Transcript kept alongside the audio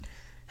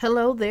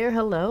Hello there.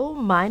 Hello.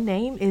 My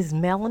name is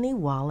Melanie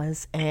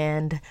Wallace,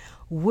 and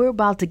we're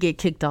about to get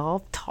kicked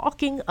off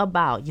talking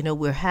about,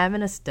 we're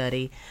having a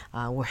study,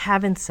 we're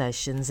having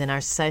sessions, and our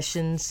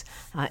sessions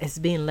is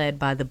being led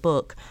by the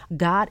book,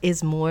 God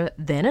is More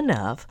Than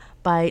Enough,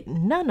 by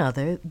none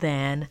other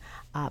than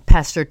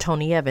Pastor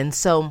Tony Evans.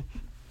 So,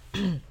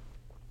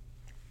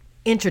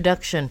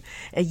 introduction.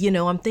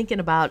 I'm thinking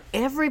about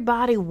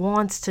everybody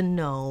wants to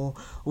know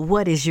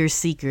what is your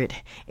secret.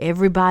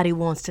 Everybody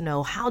wants to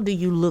know, how do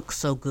you look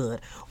so good?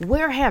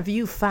 Where have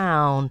you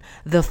found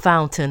the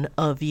fountain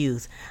of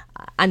youth?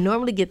 I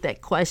normally get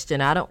that question.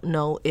 I don't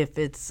know if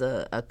it's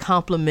a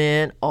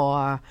compliment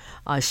or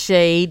a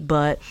shade,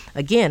 but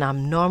again,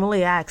 I'm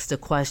normally asked a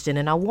question,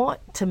 and I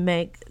want to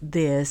make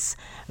this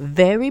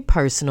very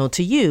personal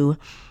to you.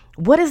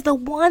 What is the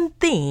one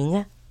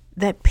thing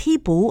that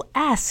people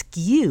ask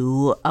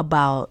you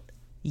about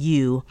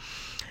you?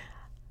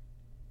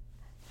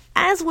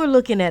 As we're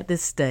looking at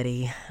this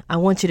study, I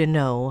want you to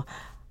know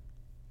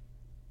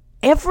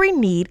every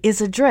need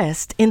is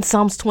addressed in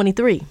Psalms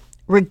 23,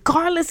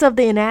 regardless of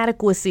the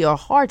inadequacy or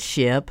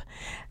hardship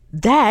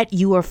that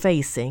you are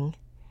facing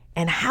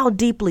and how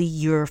deeply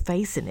you're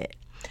facing it.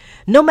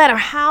 No matter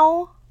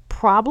how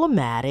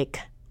problematic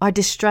or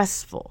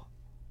distressful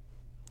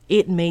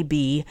it may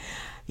be,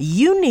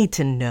 you need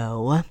to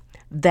know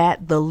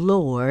that the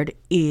Lord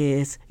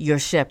is your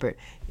shepherd.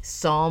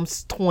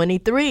 Psalms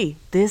 23.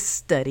 This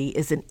study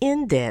is an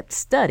in-depth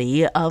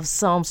study of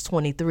Psalms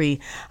 23.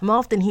 I'm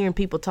often hearing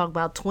people talk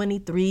about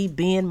 23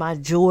 being my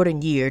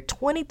Jordan year.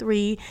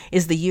 23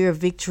 is the year of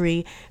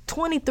victory.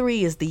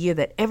 23 is the year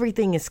that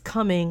everything is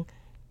coming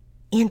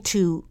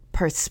into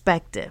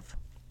perspective.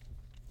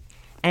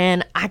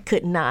 And I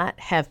could not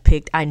have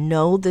picked, I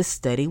know this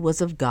study was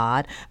of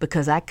God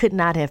because I could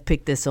not have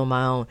picked this on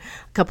my own.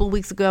 A couple of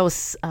weeks ago, I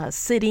was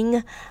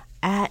sitting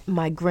at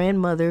my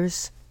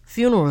grandmother's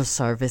funeral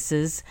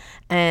services,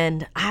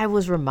 and I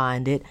was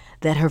reminded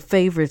that her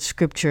favorite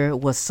scripture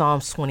was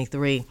Psalms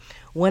 23.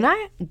 When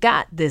I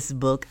got this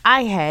book,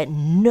 I had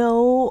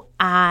no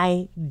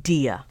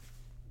idea.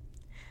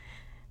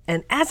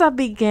 And as I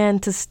began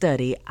to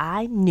study,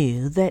 I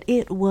knew that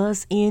it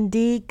was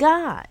indeed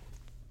God.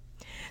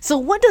 So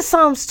what does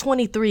Psalms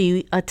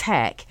 23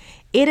 attack?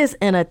 It is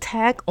an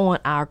attack on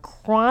our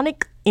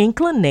chronic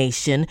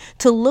inclination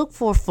to look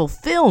for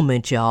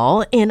fulfillment,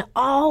 y'all, in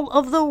all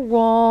of the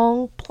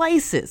wrong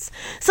places.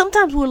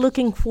 Sometimes we're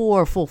looking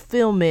for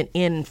fulfillment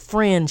in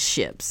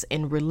friendships,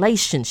 in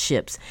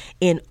relationships,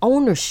 in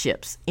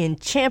ownerships, in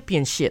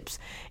championships,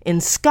 in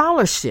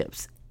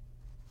scholarships,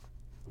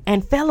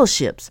 and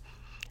fellowships.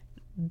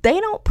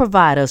 They don't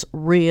provide us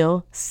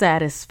real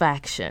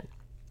satisfaction.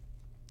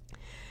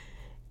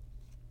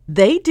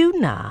 They do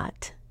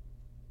not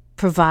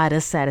provide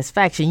us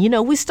satisfaction.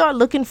 We start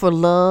looking for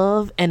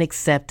love and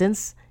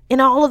acceptance in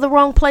all of the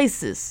wrong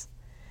places,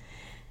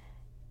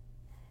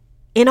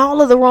 in all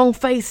of the wrong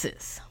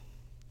faces.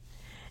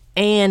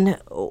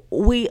 And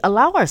we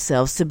allow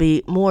ourselves to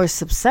be more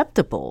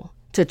susceptible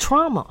to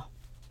trauma.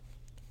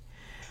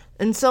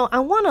 And so I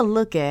want to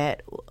look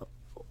at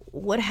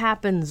what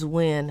happens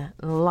when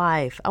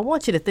life, I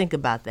want you to think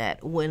about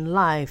that, when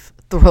life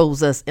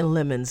throws us in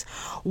lemons,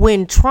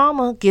 when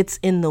trauma gets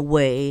in the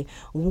way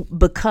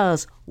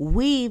because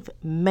we've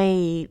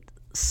made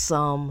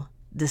some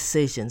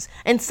decisions.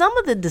 And some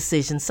of the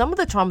decisions, some of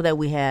the trauma that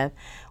we have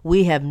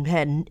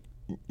had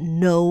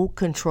no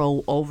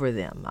control over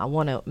them. I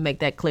want to make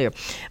that clear.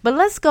 But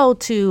let's go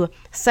to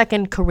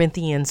 2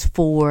 Corinthians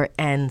 4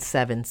 and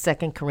 7.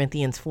 2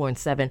 Corinthians 4 and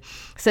 7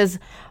 says,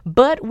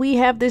 "But we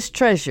have this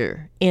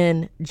treasure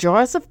in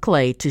jars of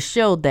clay to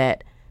show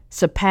that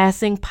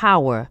surpassing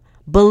power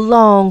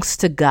belongs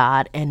to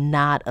God and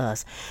not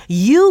us."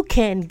 You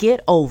can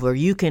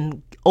you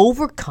can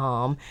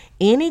overcome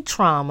any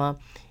trauma,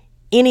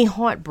 any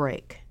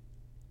heartbreak.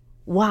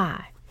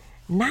 Why?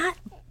 Not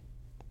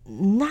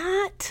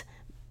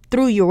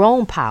through your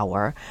own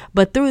power,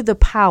 but through the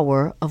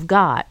power of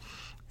God.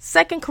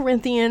 2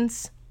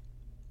 Corinthians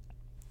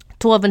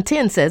 12 and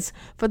 10 says,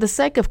 "For the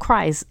sake of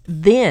Christ,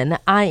 then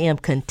I am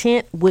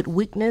content with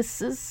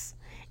weaknesses,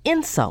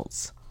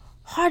 insults,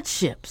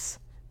 hardships,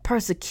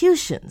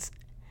 persecutions,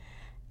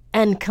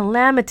 and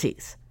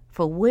calamities.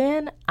 For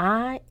when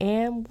I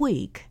am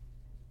weak,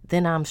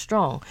 then I'm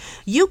strong."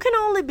 You can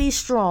only be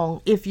strong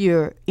if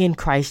you're in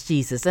Christ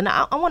Jesus. And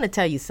I want to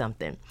tell you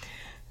something.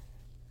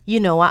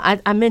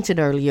 I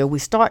mentioned earlier, we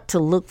start to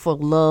look for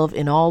love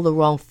in all the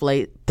wrong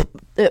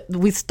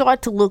we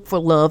start to look for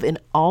love in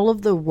all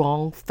of the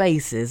wrong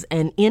faces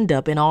and end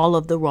up in all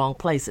of the wrong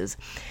places.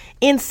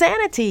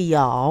 Insanity,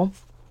 y'all,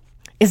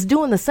 is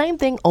doing the same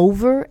thing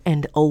over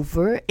and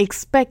over,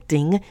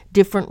 expecting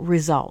different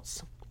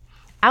results.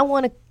 I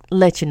want to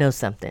let you know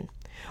something.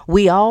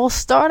 We all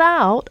start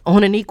out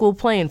on an equal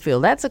playing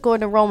field. That's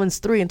according to Romans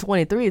 3 and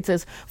 23. It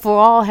says, "For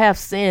all have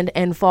sinned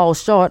and fall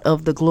short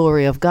of the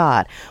glory of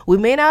God." We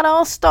may not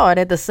all start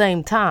at the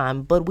same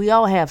time, but we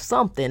all have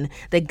something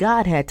that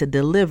God had to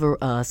deliver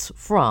us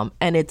from,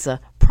 and it's a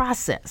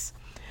process.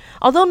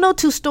 Although no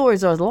two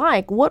stories are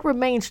alike, what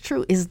remains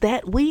true is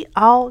that we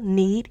all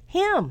need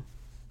him.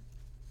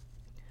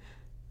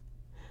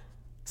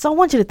 So I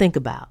want you to think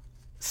about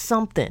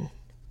something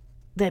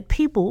that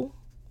people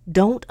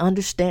don't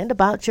understand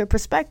about your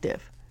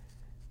perspective.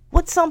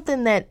 What's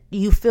something that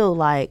you feel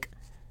like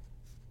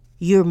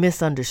you're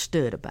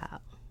misunderstood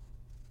about?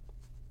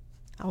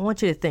 I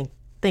want you to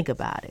think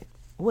about it.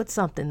 What's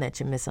something that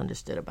you're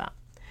misunderstood about?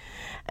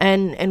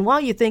 And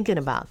while you're thinking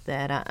about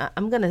that,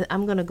 I'm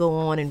gonna go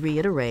on and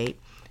reiterate.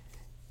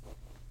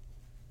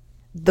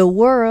 The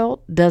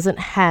world doesn't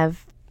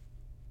have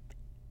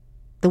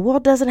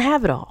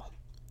it all.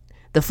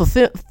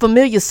 The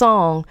familiar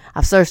song,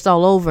 I've searched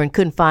all over and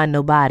couldn't find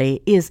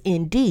nobody, is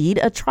indeed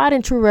a tried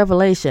and true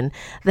revelation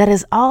that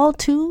is all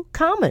too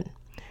common.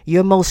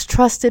 Your most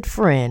trusted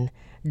friend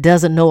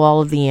doesn't know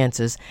all of the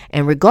answers.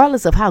 And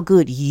regardless of how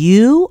good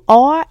you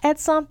are at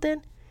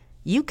something,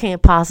 you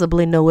can't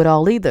possibly know it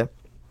all either.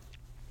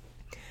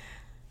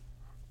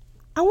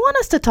 I want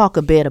us to talk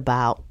a bit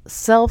about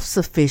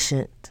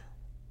self-sufficiency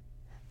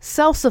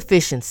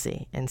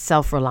and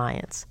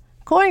self-reliance.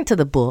 According to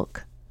the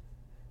book,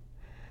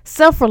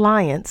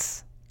 according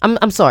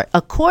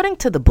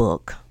to the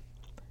book,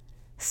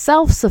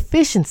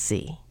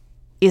 self-sufficiency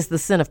is the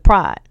sin of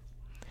pride.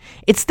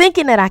 It's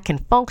thinking that I can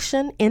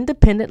function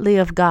independently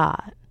of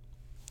God.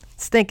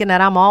 It's thinking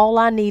that I'm all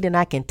I need and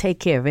I can take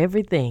care of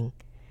everything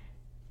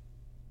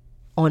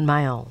on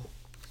my own.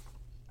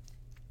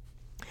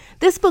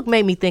 This book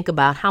made me think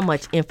about how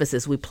much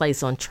emphasis we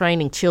place on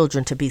training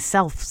children to be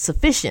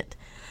self-sufficient.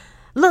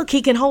 Look,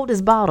 he can hold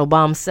his bottle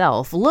by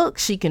himself. Look,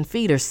 she can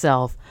feed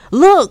herself.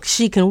 Look,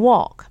 she can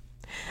walk.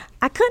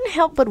 I couldn't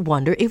help but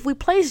wonder if we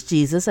place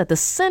Jesus at the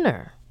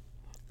center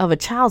of a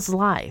child's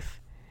life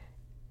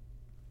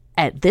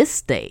at this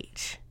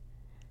stage,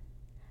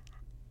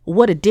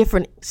 what a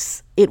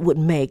difference it would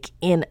make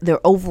in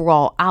their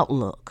overall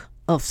outlook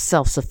of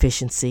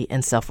self-sufficiency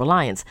and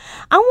self-reliance.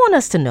 I want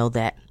us to know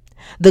that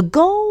the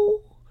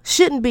goal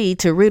shouldn't be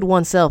to rid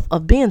oneself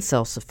of being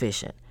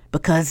self-sufficient,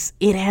 because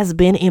it has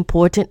been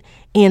important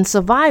in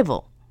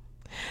survival.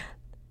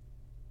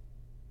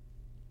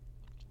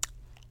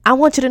 I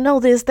want you to know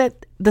this,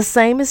 that the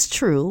same is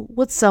true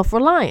with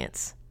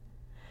self-reliance.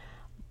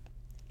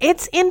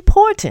 It's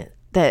important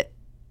that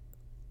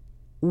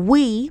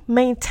we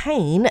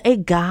maintain a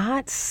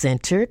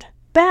God-centered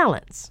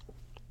balance.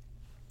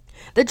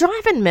 The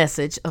driving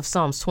message of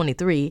Psalms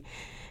 23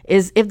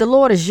 is, if the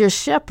Lord is your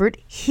shepherd,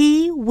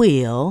 he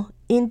will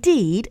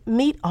indeed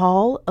meet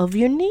all of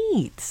your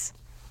needs.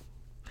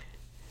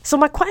 So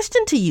my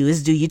question to you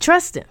is, do you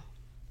trust him?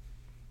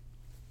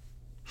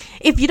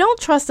 If you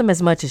don't trust him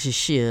as much as you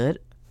should,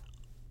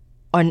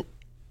 or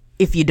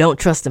if you don't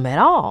trust him at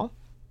all,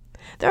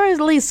 there are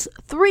at least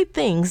three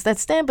things that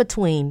stand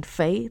between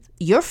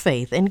your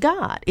faith and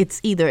God. It's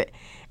either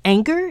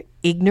anger,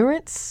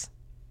 ignorance,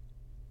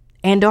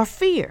 and or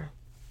fear.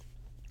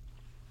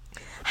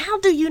 How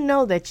do you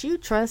know that you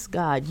trust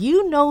God?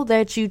 You know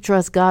that you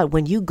trust God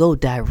when you go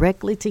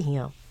directly to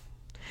him.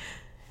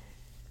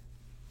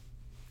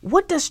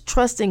 What does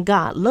trusting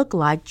God look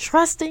like?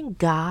 Trusting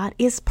God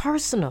is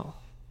personal.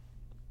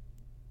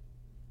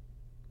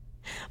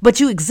 But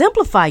you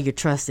exemplify your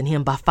trust in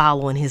him by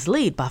following his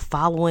lead, by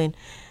following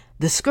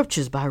the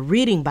scriptures, by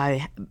reading,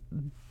 by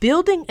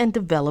building and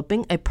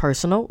developing a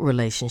personal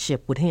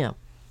relationship with him.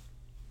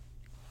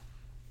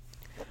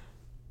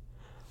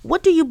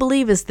 What do you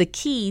believe is the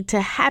key to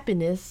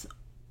happiness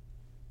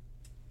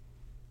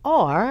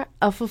or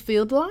a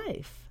fulfilled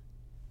life?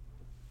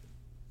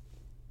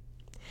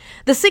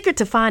 The secret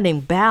to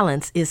finding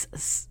balance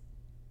is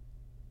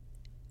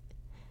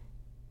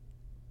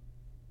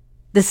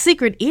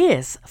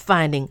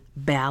finding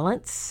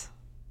balance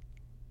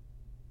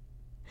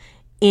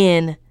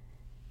in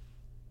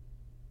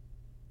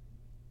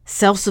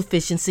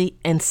self-sufficiency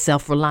and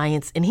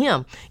self-reliance in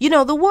him. You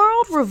know, the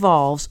world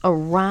revolves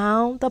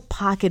around the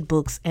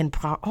pocketbooks and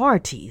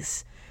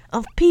priorities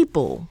of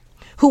people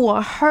who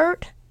are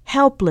hurt,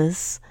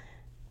 helpless,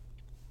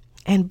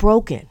 and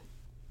broken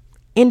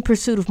in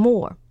pursuit of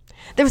more.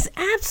 There's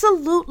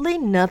absolutely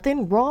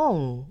nothing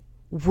wrong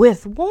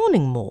with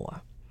wanting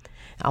more.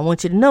 I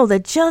want you to know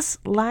that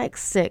just like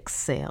sex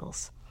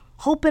sells,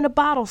 hope in a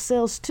bottle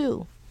sells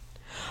too.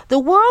 The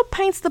world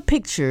paints the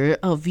picture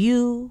of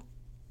you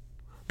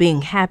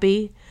being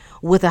happy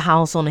with a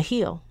house on a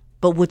hill.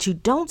 But what you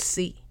don't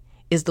see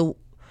is the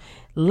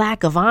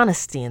lack of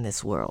honesty in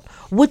this world.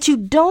 What you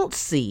don't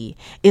see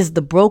is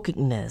the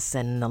brokenness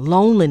and the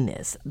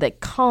loneliness that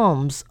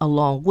comes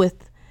along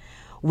with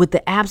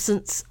the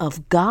absence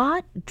of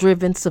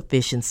God-driven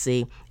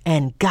sufficiency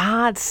and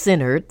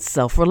God-centered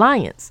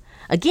self-reliance.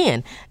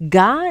 Again,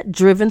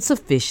 God-driven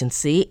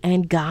sufficiency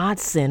and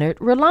God-centered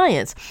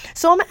reliance.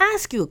 So I'm going to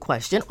ask you a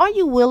question. Are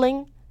you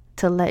willing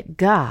to let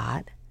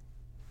God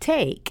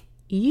take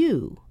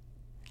you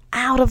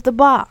out of the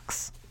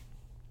box?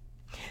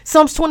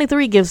 Psalms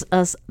 23 gives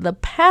us the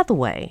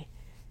pathway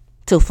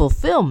to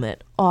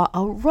fulfillment, or a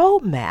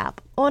roadmap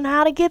on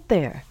how to get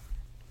there.